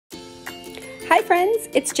Hi friends,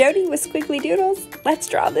 it's Jody with Squiggly Doodles. Let's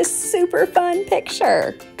draw this super fun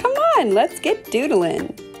picture. Come on, let's get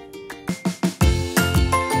doodling.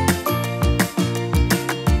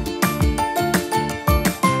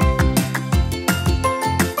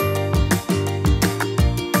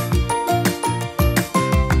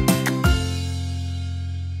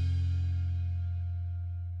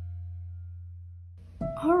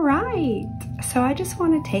 All right, so I just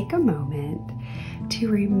want to take a moment to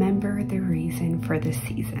remember the reason for the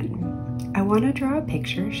season. I want to draw a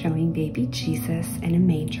picture showing baby Jesus in a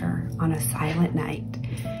manger on a silent night.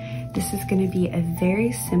 This is going to be a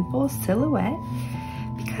very simple silhouette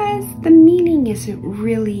because the meaning isn't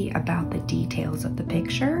really about the details of the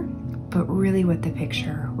picture, but really what the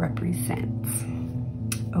picture represents.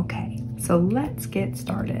 Okay, so let's get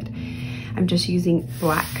started. I'm just using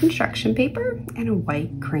black construction paper and a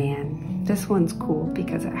white crayon. This one's cool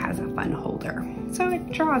because it has a fun holder, so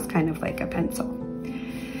it draws kind of like a pencil.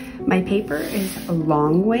 My paper is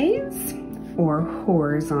long ways or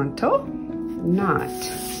horizontal, not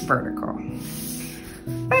vertical.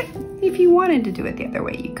 But if you wanted to do it the other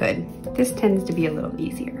way, you could. This tends to be a little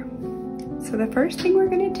easier. So the first thing we're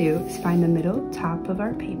going to do is find the middle top of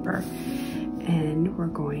our paper, and we're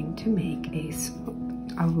going to make a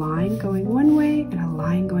line going one way and a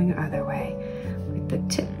line going the other way with the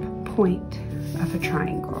tip point of a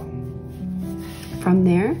triangle. From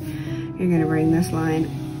there, you're going to bring this line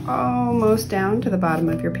almost down to the bottom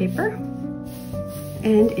of your paper.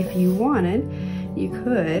 And if you wanted, you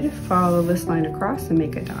could follow this line across and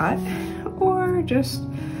make a dot, or just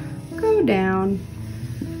go down.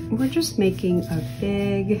 We're just making a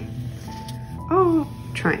big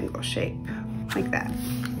triangle shape like that.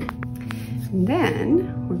 And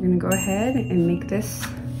then we're gonna go ahead and make this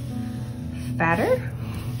fatter,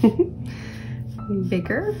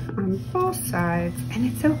 bigger on both sides.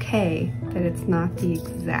 And it's okay that it's not the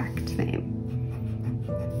exact same.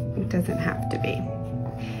 It doesn't have to be.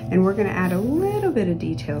 And we're gonna add a little bit of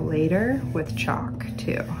detail later with chalk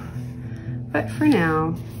too. But for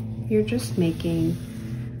now, you're just making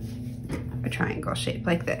a triangle shape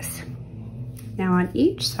like this. Now on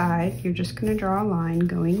each side, you're just gonna draw a line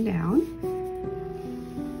going down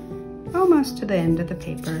almost to the end of the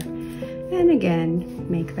paper, and again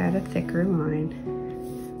make that a thicker line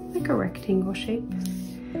like a rectangle shape.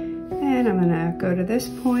 And I'm gonna go to this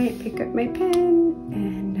point, pick up my pen,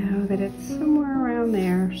 and know that it's somewhere around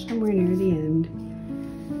there, somewhere near the end.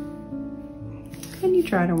 And you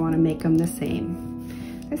try to want to make them the same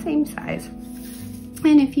size.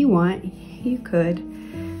 And if you want, you could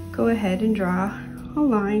go ahead and draw a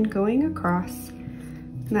line going across,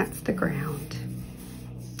 and that's the ground.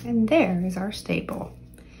 And there is our stable.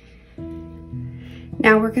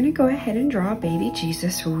 Now we're gonna go ahead and draw baby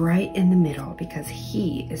Jesus right in the middle because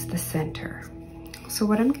he is the center. So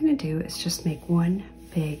what I'm gonna do is just make one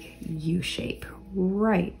big U shape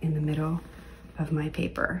right in the middle of my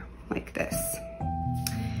paper, like this.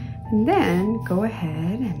 And then go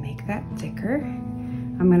ahead and make that thicker.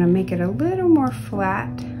 I'm gonna make it a little more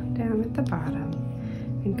flat down at the bottom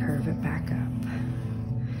and curve it back up.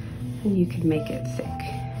 And you can make it thick.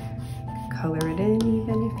 Color it in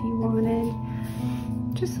even if you wanted,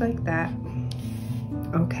 just like that.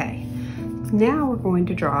 Okay, now we're going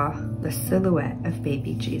to draw the silhouette of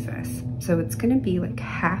baby Jesus. So it's gonna be like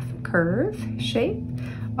half curve shape,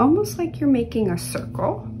 almost like you're making a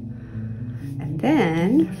circle. And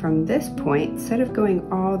then from this point, instead of going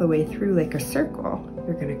all the way through like a circle,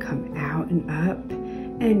 you're gonna come out and up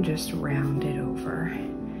and just round it over.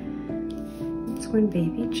 That's when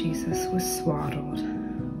baby Jesus was swaddled.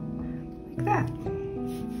 Like that.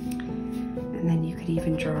 And then you could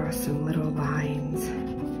even draw some little lines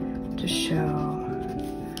to show.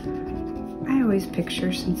 I always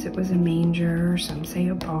picture, since it was a manger, or some say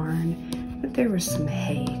a barn, that there was some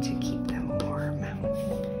hay to keep them warm.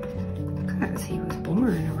 Because he was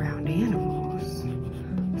born around animals.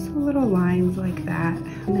 So little lines like that,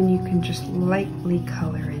 and then you can just lightly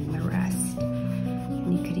color in the rest.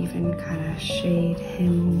 And you could even kind of shade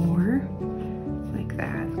him more, like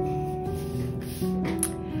that.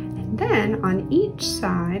 Then on each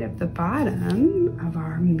side of the bottom of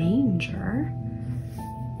our manger,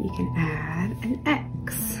 you can add an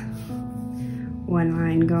X. One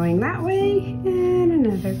line going that way and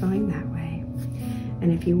another going that way.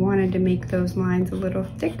 And if you wanted to make those lines a little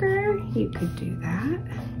thicker, you could do that,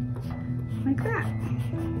 like that.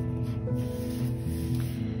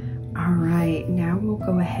 All right, now we'll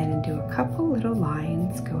go ahead and do a couple little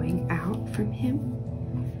lines going out from him,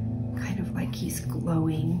 kind of like he's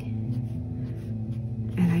glowing.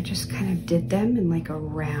 And I just kind of did them in like a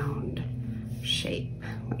round shape,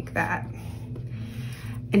 like that.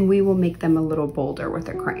 And we will make them a little bolder with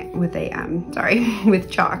a crayon, with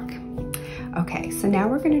chalk. Okay, so now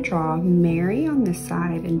we're gonna draw Mary on this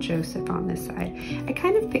side and Joseph on this side. I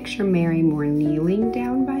kind of picture Mary more kneeling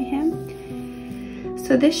down by him.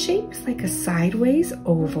 So this shape is like a sideways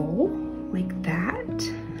oval, like that.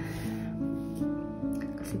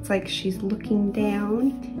 So it's like she's looking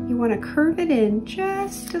down. You wanna curve it in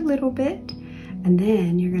just a little bit, and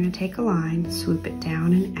then you're gonna take a line, swoop it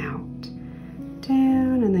down and out.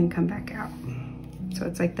 Down and then come back out. So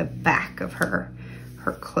it's like the back of her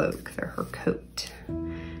cloak or her coat.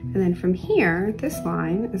 And then from here, this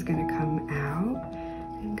line is gonna come out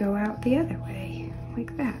and go out the other way,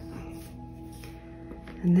 like that.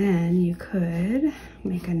 And then you could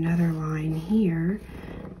make another line here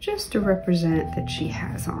just to represent that she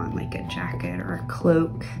has on like a jacket or a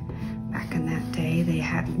cloak. Back in that day, they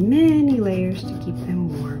had many layers to keep them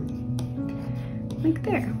warm, like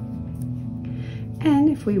there. And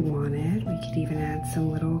if we wanted, we could even add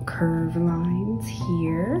some little curved lines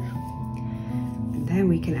here. And then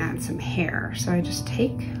we can add some hair. So I just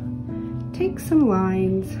take some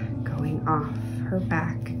lines going off her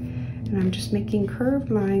back, and I'm just making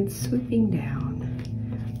curved lines swooping down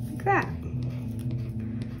like that.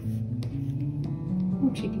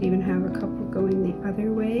 And she could even have a couple going the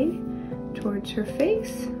other way towards her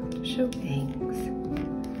face to show bangs.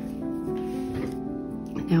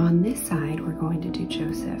 Now on this side, we're going to do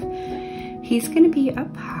Joseph. He's gonna be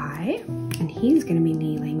up high, and he's gonna be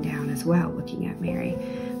kneeling down as well, looking at Mary.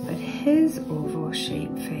 But his oval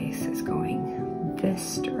shaped face is going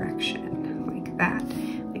this direction, like that.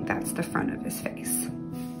 Like that's the front of his face.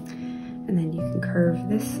 And then you can curve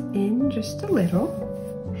this in just a little.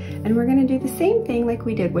 And we're gonna do the same thing like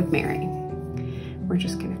we did with Mary. We're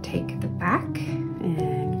just gonna take the back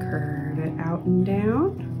and curve it out and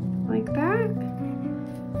down, like that.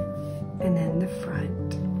 And then the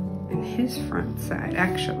front, and his front side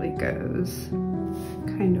actually goes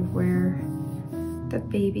kind of where the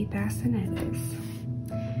baby bassinet is.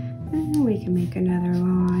 And we can make another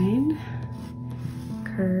line,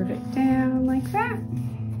 curve it down like that.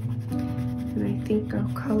 And I think I'll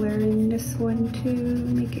color in this one too,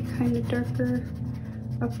 make it kind of darker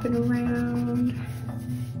up and around.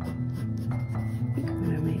 I think I'm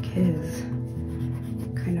gonna make his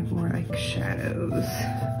kind of more like shadows.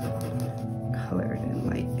 Color it in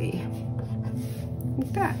lightly,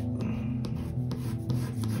 like that. And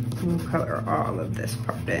we'll color all of this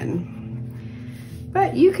part in.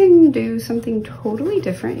 But you can do something totally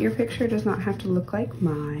different. Your picture does not have to look like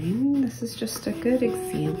mine. This is just a good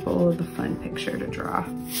example of a fun picture to draw.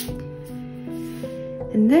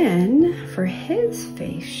 And then for his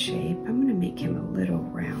face shape, I'm gonna make him a little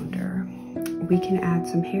rounder. We can add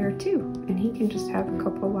some hair too, and he can just have a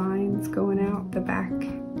couple lines going out the back,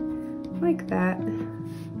 like that,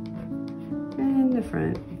 and the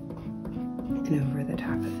front, and over the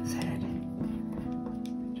top of his head,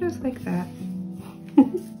 just like that.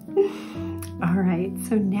 All right,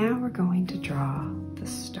 so now we're going to draw the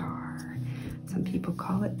star. Some people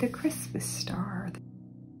call it the Christmas star.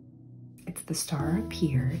 It's the star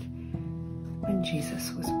appeared when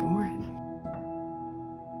Jesus was born.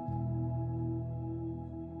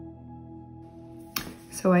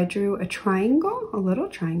 So I drew a triangle, a little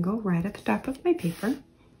triangle right at the top of my paper.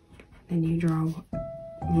 Then you draw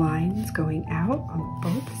lines going out on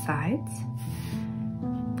both sides.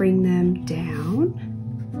 Bring them down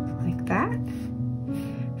like that.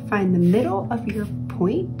 Find the middle of your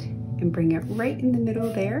point and bring it right in the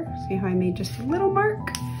middle there. See how I made just a little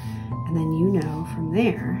mark? And then you know from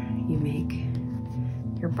there, you make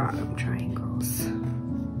your bottom triangles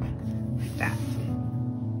like that.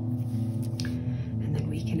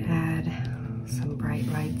 We can add some bright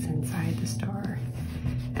lights inside the star,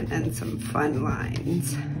 and then some fun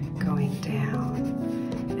lines going down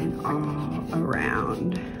and all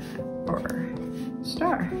around our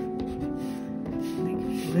star. There can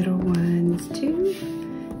be little ones too.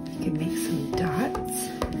 You can make some dots.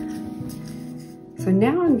 So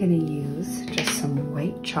now I'm gonna use just some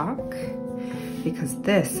white chalk, because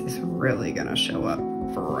this is really gonna show up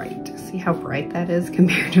bright. See how bright that is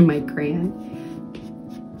compared to my crayon?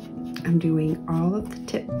 I'm doing all of the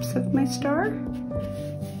tips of my star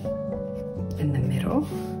in the middle,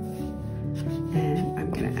 and I'm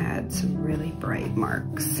gonna add some really bright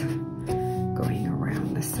marks going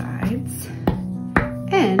around the sides,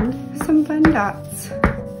 and some fun dots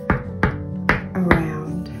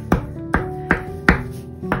around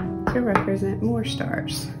to represent more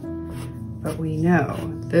stars. But we know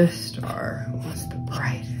this star was the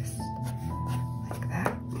brightest, like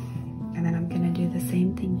that. And then I'm gonna do the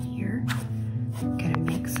same thing here. I'm gonna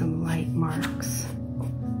make some light marks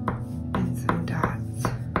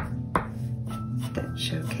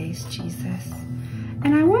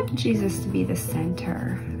Jesus to be the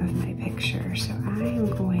center of my picture. So I am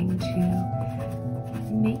going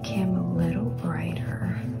to make him a little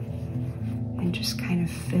brighter and just kind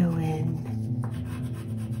of fill in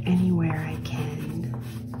anywhere I can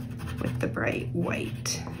with the bright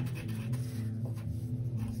white.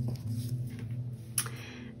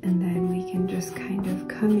 And then we can just kind of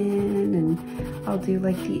come in and I'll do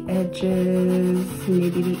like the edges,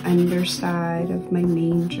 maybe the underside of my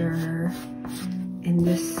manger in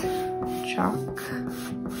this chalk.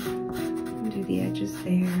 Do the edges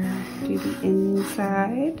there, do the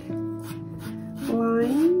inside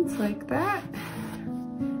lines like that.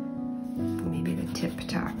 Maybe the tip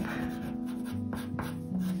top,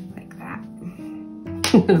 like that.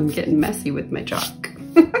 I'm getting messy with my chalk.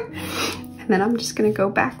 And then I'm just gonna go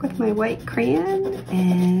back with my white crayon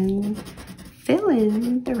and fill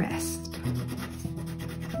in the rest.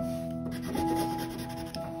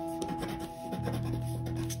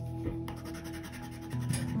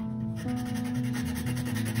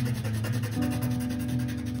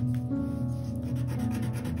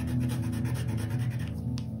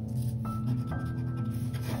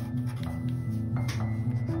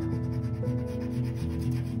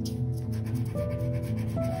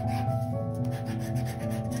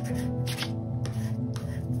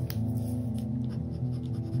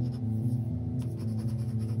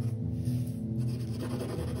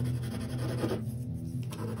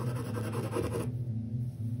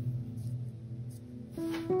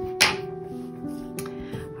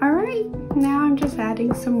 Alright, now I'm just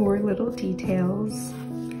adding some more little details.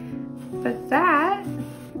 But that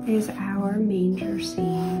is our manger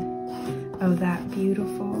scene of that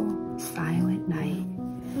beautiful silent night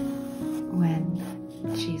when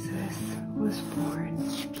Jesus was born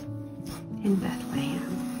in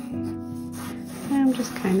Bethlehem. And I'm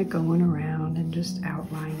just kind of going around and just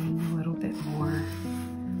outlining a little bit more.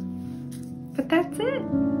 But that's it.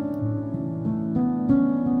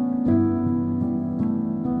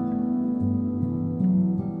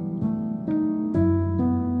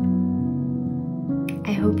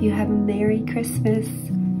 I hope you have a Merry Christmas.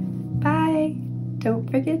 Bye. Don't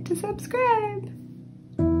forget to subscribe.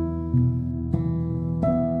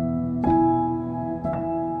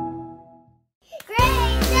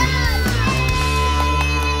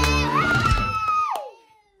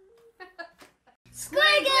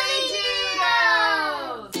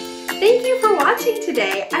 Thank you for watching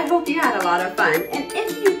today. I hope you had a lot of fun. And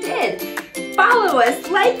if you did, follow us,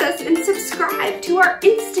 like us, and subscribe to our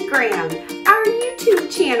Instagram, our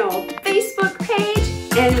YouTube channel, Facebook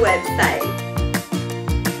page, and website.